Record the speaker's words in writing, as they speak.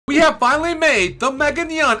we have finally made the Mega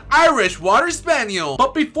Neon Irish Water Spaniel.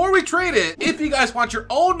 But before we trade it, if you guys want your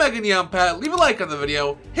own Mega Neon pet, leave a like on the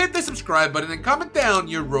video, hit the subscribe button, and comment down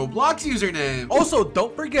your Roblox username. Also,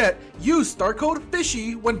 don't forget, use star code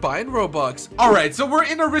FISHY when buying Robux. Alright, so we're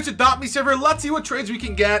in a Rich Adopt Me server. Let's see what trades we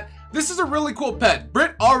can get. This is a really cool pet.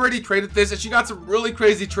 Britt already traded this and she got some really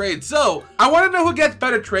crazy trades. So I want to know who gets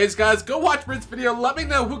better trades, guys. Go watch Britt's video. Let me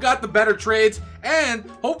know who got the better trades and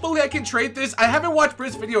hopefully I can trade this. I haven't watched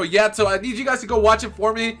Britt's video yet, so I need you guys to go watch it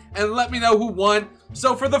for me and let me know who won.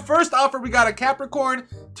 So for the first offer, we got a Capricorn,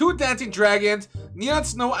 2 Dancing Dragons, Neon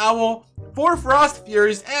Snow Owl, 4 Frost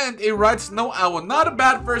Furies, and a Red Snow Owl. Not a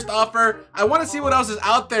bad first offer. I want to see what else is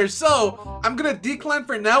out there, so I'm gonna decline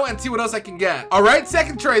for now and see what else I can get. Alright,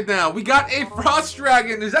 second trade now. We got a Frost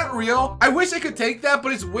Dragon. Is that real? I wish I could take that,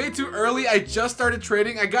 but it's way too early. I just started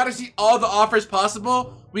trading. I gotta see all the offers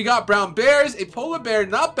possible. We got Brown Bears, a Polar Bear.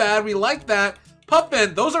 Not bad. We like that.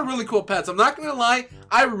 Puffin. Those are really cool pets. I'm not gonna lie.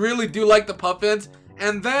 I really do like the Puffins.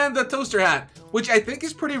 And then the Toaster Hat, which I think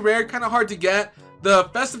is pretty rare, kind of hard to get. The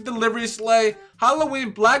Festive Delivery Sleigh, Halloween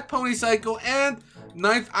Black Pony Cycle, and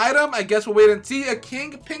 9th item, I guess we'll wait and see, a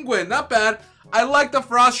King Penguin. Not bad. I like the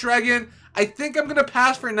Frost Dragon. I think I'm gonna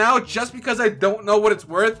pass for now just because I don't know what it's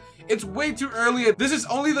worth. It's way too early. This is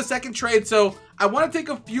only the second trade, so I want to take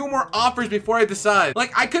a few more offers before I decide.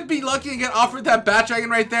 Like, I could be lucky and get offered that Bat Dragon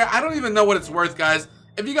right there. I don't even know what it's worth, guys.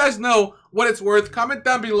 If you guys know what it's worth, comment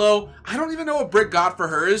down below. I don't even know what Britt got for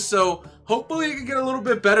hers, so hopefully I can get a little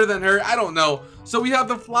bit better than her. I don't know. So we have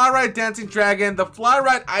the Fly Ride Dancing Dragon, the Fly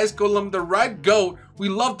Ride Ice Golem, the Red Goat. We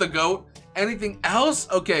love the goat. Anything else?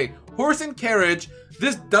 Okay, Horse and Carriage.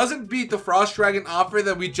 This doesn't beat the Frost Dragon offer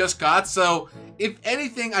that we just got, so if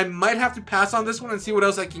anything, I might have to pass on this one and see what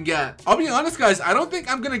else I can get. I'll be honest, guys, I don't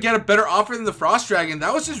think I'm gonna get a better offer than the Frost Dragon.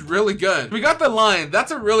 That was just really good. We got the Lion.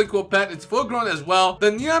 That's a really cool pet. It's full grown as well. The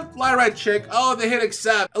Neon Fly Ride Chick. Oh, they hit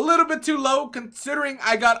accept. A little bit too low considering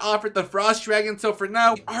I got offered the Frost Dragon, so for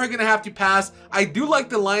now, we are gonna have to pass. I do like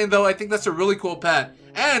the Lion, though. I think that's a really cool pet.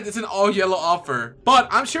 And it's an all-yellow offer. But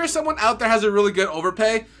I'm sure someone out there has a really good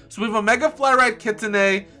overpay. So we have a Mega Fly Ride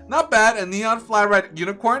Kitsune. Not bad. A Neon Fly Ride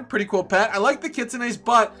Unicorn. Pretty cool pet. I like the Kitsunes,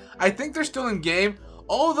 but I think they're still in game.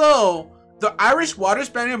 Although, the Irish Water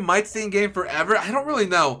Spaniel might stay in game forever. I don't really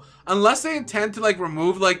know. Unless they intend to, like,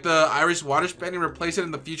 remove, like, the Irish Water Spaniel and replace it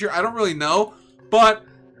in the future. I don't really know. But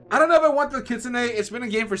I don't know if I want the Kitsune. It's been in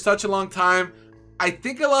game for such a long time. I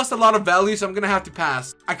think I lost a lot of value, so I'm going to have to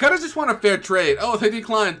pass. I kind of just want a fair trade. Oh, they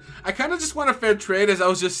declined. I kind of just want a fair trade, as I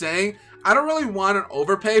was just saying. I don't really want an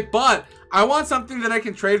overpay, but I want something that I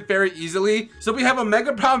can trade very easily. So we have a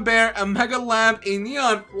Mega Brown Bear, a Mega Lamb, a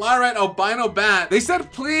Neon Fly Ride Albino Bat. They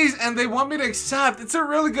said please, and they want me to accept. It's a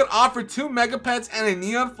really good offer. 2 Mega Pets and a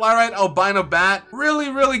Neon Fly Ride Albino Bat.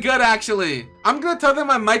 Really, really good, actually. I'm going to tell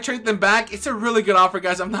them I might trade them back. It's a really good offer,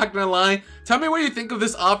 guys. I'm not going to lie. Tell me what you think of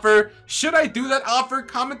this offer. Should I do that offer?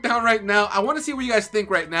 Comment down right now. I want to see what you guys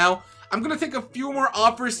think right now. I'm going to take a few more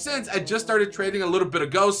offers since I just started trading a little bit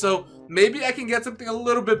ago, so maybe I can get something a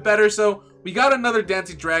little bit better. So we got another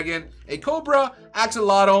Dancing Dragon, a Cobra,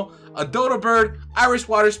 Axolotl, a Dodo Bird, Irish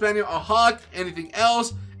Water Spaniel, a Hawk, anything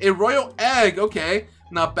else, a Royal Egg, okay,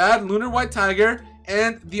 not bad, Lunar White Tiger,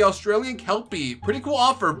 and the Australian Kelpie. Pretty cool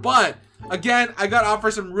offer, but again, I got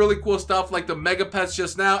offered some really cool stuff like the Mega Pets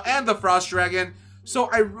just now and the Frost Dragon, so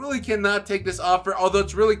I really cannot take this offer, although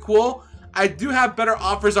it's really cool. I do have better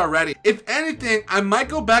offers already. If anything, I might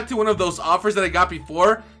go back to one of those offers that I got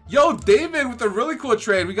before. Yo, David with a really cool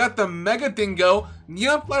trade. We got the Mega Dingo,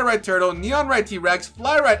 Neon Fly Ride Turtle, Neon Ride T-Rex,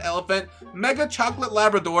 Fly Ride Elephant, Mega Chocolate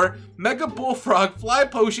Labrador, Mega Bullfrog, Fly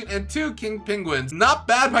Potion, and 2 King Penguins. Not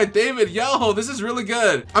bad by David. Yo, this is really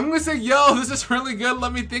good. I'm gonna say, yo, this is really good.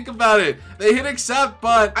 Let me think about it. They hit accept,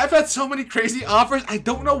 but I've had so many crazy offers. I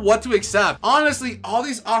don't know what to accept. Honestly, all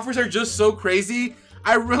these offers are just so crazy.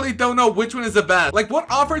 I really don't know which one is the best. Like, what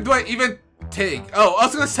offer do I even take? Oh, I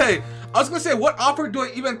was gonna say, what offer do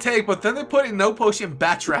I even take? But then they put a No Potion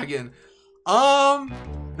Bat Dragon.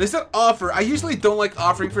 They said offer. I usually don't like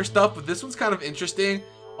offering for stuff, but this one's kind of interesting.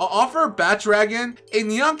 I'll offer a Bat Dragon, a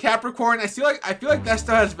Neon Capricorn. I feel like that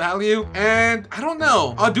still has value, and I don't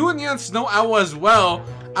know. I'll do a Neon Snow Owl as well.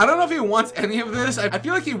 I don't know if he wants any of this. I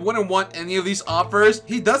feel like he wouldn't want any of these offers.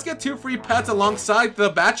 He does get 2 free pets alongside the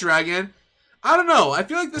Bat Dragon. I don't know. I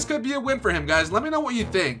feel like this could be a win for him, guys. Let me know what you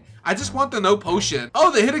think. I just want the No Potion.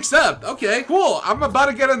 Oh, they hit accept. Okay, cool. I'm about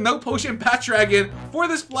to get a No Potion Bat Dragon for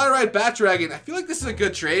this Fly Ride Bat Dragon. I feel like this is a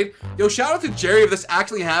good trade. Yo, shout out to Jerry if this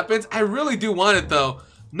actually happens. I really do want it, though.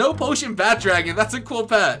 No Potion Bat Dragon. That's a cool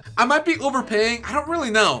pet. I might be overpaying. I don't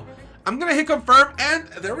really know. I'm going to hit confirm, and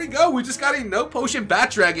there we go. We just got a No Potion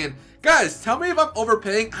Bat Dragon. Guys, tell me if I'm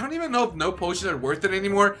overpaying. I don't even know if no potions are worth it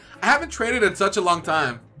anymore. I haven't traded in such a long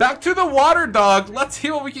time. Back to the water dog. Let's see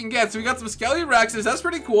what we can get. So we got some Skelly Rexes. That's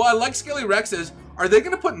pretty cool. I like Skelly Rexes. Are they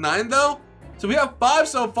going to put 9 though? So we have 5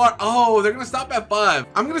 so far. Oh, they're going to stop at 5.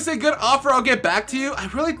 I'm going to say good offer. I'll get back to you. I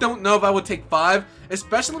really don't know if I would take 5,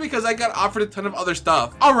 especially because I got offered a ton of other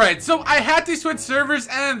stuff. All right, so I had to switch servers,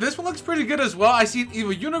 and this one looks pretty good as well. I see an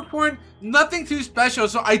evil unicorn. Nothing too special,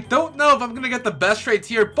 so I don't know if I'm going to get the best trades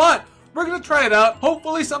here, but we're going to try it out.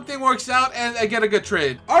 Hopefully something works out and I get a good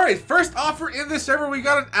trade. All right, first offer in this server, we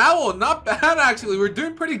got an owl. Not bad, actually. We're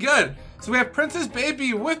doing pretty good. So we have Princess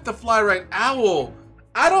Baby with the Fly Right Owl.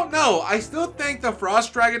 I don't know. I still think the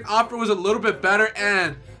Frost Dragon offer was a little bit better,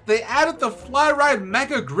 and they added the Fly Ride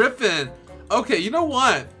Mega Griffin. Okay, you know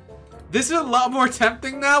what? This is a lot more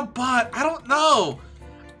tempting now, but I don't know.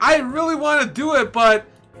 I really want to do it, but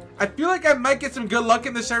I feel like I might get some good luck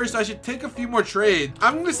in this area, so I should take a few more trades.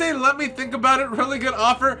 I'm going to say let me think about it. Really good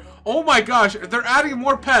offer. Oh my gosh, they're adding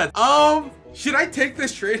more pets. Should I take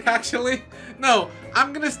this trade actually? No,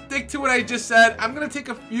 I'm going to stick to what I just said. I'm going to take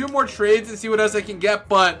a few more trades and see what else I can get,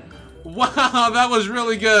 but wow, that was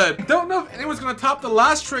really good. I don't know if anyone's going to top the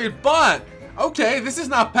last trade, but okay, this is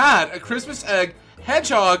not bad. A Christmas egg,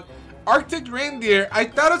 hedgehog, Arctic reindeer. I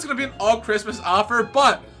thought it was going to be an all Christmas offer,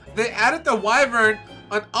 but they added the wyvern,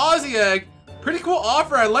 an Aussie egg. Pretty cool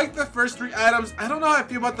offer. I like the first 3 items. I don't know how I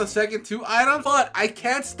feel about the second 2 items, but I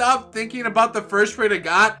can't stop thinking about the first trade I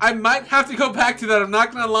got. I might have to go back to that. I'm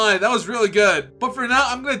not gonna lie. That was really good. But for now,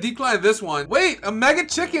 I'm gonna decline this one. Wait, a mega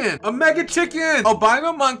chicken. A mega chicken.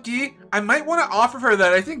 Albino monkey. I might want to offer her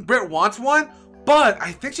that. I think Britt wants one, but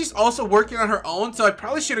I think she's also working on her own, so I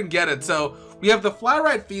probably shouldn't get it. So we have the Fly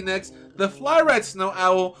Ride Phoenix, the Fly Ride Snow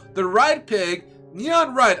Owl, the Ride Pig,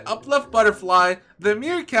 Neon Ride Uplift Butterfly, the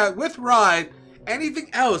Meerkat with Ride. Anything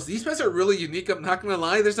else? These pets are really unique, I'm not gonna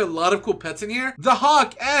lie. There's a lot of cool pets in here. The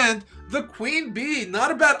Hawk and the Queen Bee.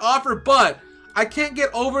 Not a bad offer, but I can't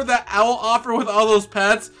get over that owl offer with all those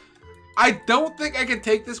pets. I don't think I can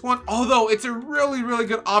take this one, although it's a really, really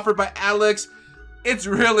good offer by Alex. It's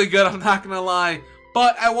really good, I'm not gonna lie.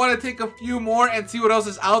 But I want to take a few more and see what else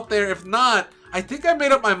is out there. If not, I think I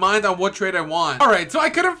made up my mind on what trade I want. Alright, so I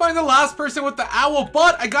couldn't find the last person with the owl,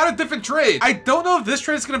 but I got a different trade. I don't know if this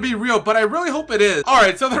trade is going to be real, but I really hope it is.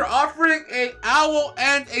 Alright, so they're offering a owl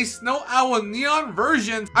and a snow owl neon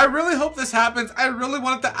versions. I really hope this happens. I really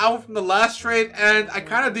wanted the owl from the last trade, and I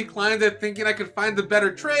kind of declined it thinking I could find the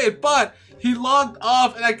better trade, but he logged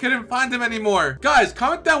off and I couldn't find him anymore. Guys,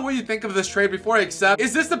 comment down what you think of this trade before I accept.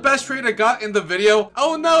 Is this the best trade I got in the video?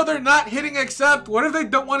 Oh no, they're not hitting accept. What if they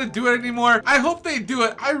don't want to do it anymore? I hope they do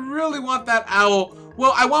it. I really want that owl.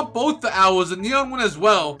 Well, I want both the owls, the neon one as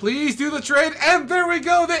well. Please do the trade. And there we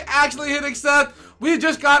go. They actually hit accept. We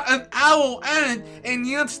just got an owl and a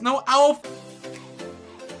neon snow owl